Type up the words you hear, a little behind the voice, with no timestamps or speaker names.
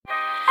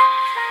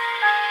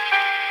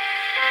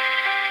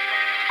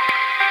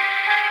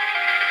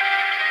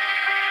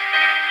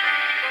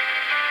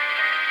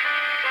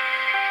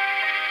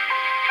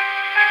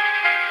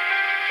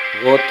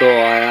वो तो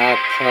आया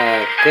था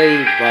कई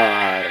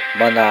बार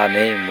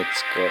मनाने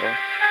मुझको,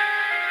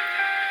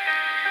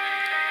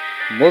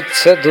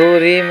 मुझसे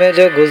दूरी में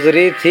जो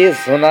गुजरी थी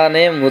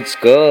सुनाने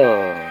मुझको।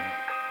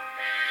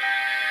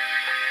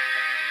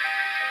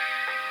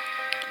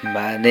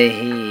 मैंने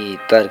ही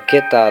तरके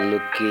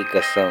ताल्लुक की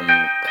कसम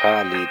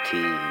खा ली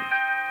थी,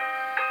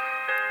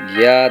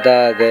 याद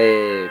आ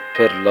गए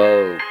फिर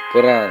लोग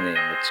पुराने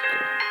मुझको।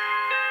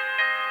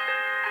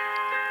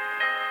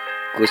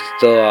 कुछ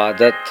तो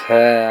आदत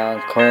है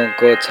आंखों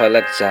को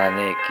छलक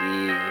जाने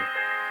की,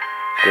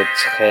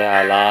 कुछ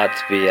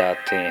ख्यालात भी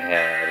आते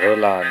हैं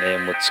रुलाने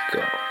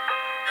मुझको।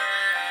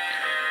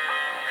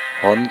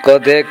 उनको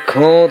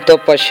देखूं तो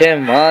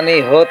पशेमानी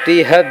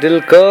होती है दिल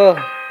को,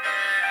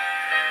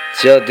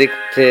 जो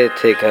दिखते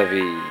थे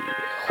कभी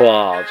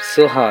ख्वाब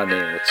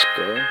सुहाने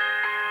मुझको।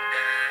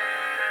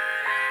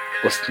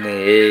 उसने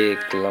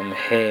एक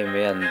लम्हे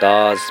में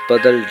अंदाज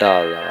बदल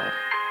डाला,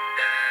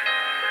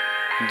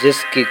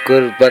 जिसकी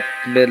गुर्बत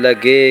में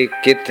लगे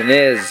कितने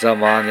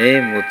जमाने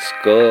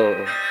मुझको।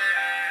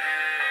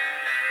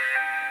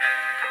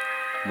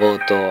 वो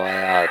तो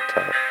आया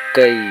था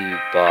कई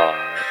बार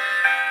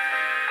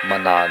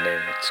मनाने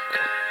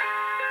मुझको।